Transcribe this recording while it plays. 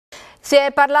Si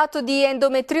è parlato di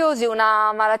endometriosi,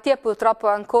 una malattia purtroppo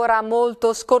ancora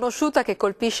molto sconosciuta che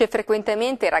colpisce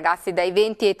frequentemente i ragazzi dai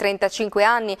 20 ai 35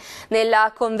 anni.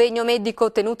 Nel convegno medico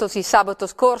tenutosi sabato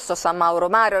scorso a San Mauro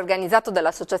Mare, organizzato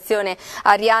dall'associazione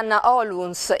Arianna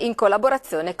Oluns in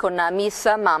collaborazione con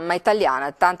Miss Mamma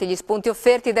Italiana. Tanti gli spunti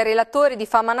offerti dai relatori di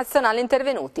fama nazionale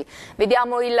intervenuti.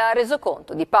 Vediamo il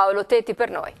resoconto di Paolo Tetti per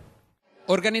noi.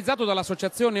 Organizzato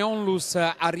dall'associazione Onlus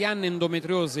Arianna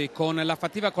Endometriosi con la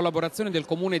fattiva collaborazione del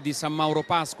comune di San Mauro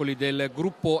Pascoli, del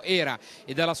gruppo ERA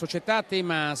e dalla società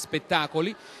Tema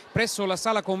Spettacoli, presso la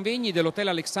sala convegni dell'hotel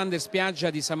Alexander Spiaggia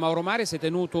di San Mauro Mare si è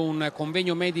tenuto un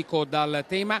convegno medico dal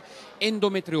tema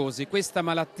endometriosi, questa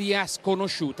malattia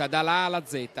sconosciuta dalla A alla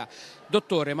Z.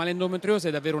 Dottore, ma l'endometriosi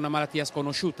è davvero una malattia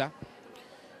sconosciuta?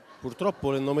 Purtroppo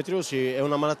l'endometriosi è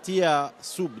una malattia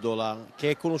subdola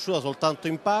che è conosciuta soltanto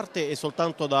in parte e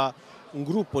soltanto da un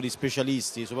gruppo di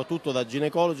specialisti, soprattutto da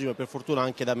ginecologi, ma per fortuna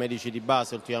anche da medici di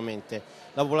base ultimamente.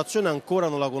 La popolazione ancora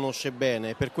non la conosce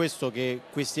bene, è per questo che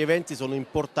questi eventi sono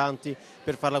importanti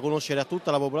per farla conoscere a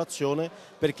tutta la popolazione,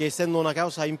 perché essendo una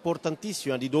causa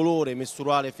importantissima di dolore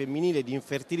mestruale femminile, di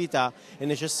infertilità, è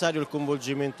necessario il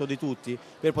coinvolgimento di tutti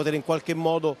per poter in qualche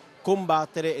modo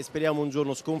combattere e speriamo un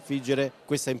giorno sconfiggere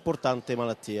questa importante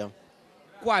malattia.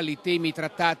 Quali temi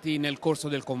trattati nel corso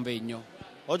del convegno?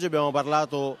 Oggi abbiamo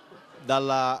parlato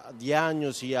dalla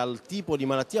diagnosi al tipo di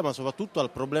malattia, ma soprattutto al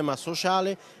problema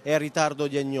sociale e al ritardo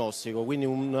diagnostico, quindi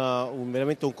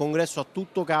veramente un congresso a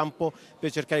tutto campo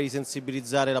per cercare di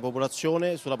sensibilizzare la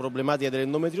popolazione sulla problematica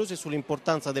dell'endometriosi e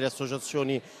sull'importanza delle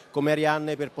associazioni come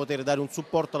Arianne per poter dare un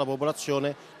supporto alla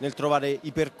popolazione nel trovare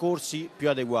i percorsi più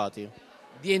adeguati.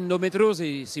 Di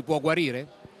endometriosi si può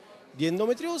guarire? Di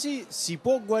endometriosi si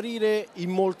può guarire in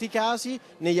molti casi,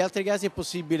 negli altri casi è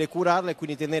possibile curarla e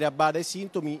quindi tenere a bada i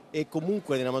sintomi e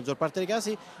comunque nella maggior parte dei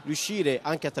casi riuscire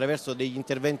anche attraverso degli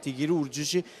interventi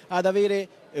chirurgici ad avere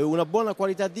una buona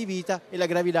qualità di vita e la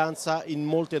gravidanza in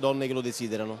molte donne che lo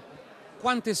desiderano.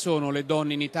 Quante sono le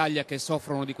donne in Italia che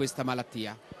soffrono di questa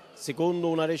malattia? Secondo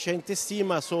una recente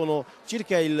stima sono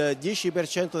circa il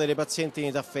 10% delle pazienti in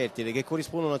età fertile, che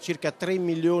corrispondono a circa 3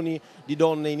 milioni di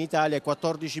donne in Italia e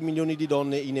 14 milioni di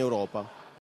donne in Europa.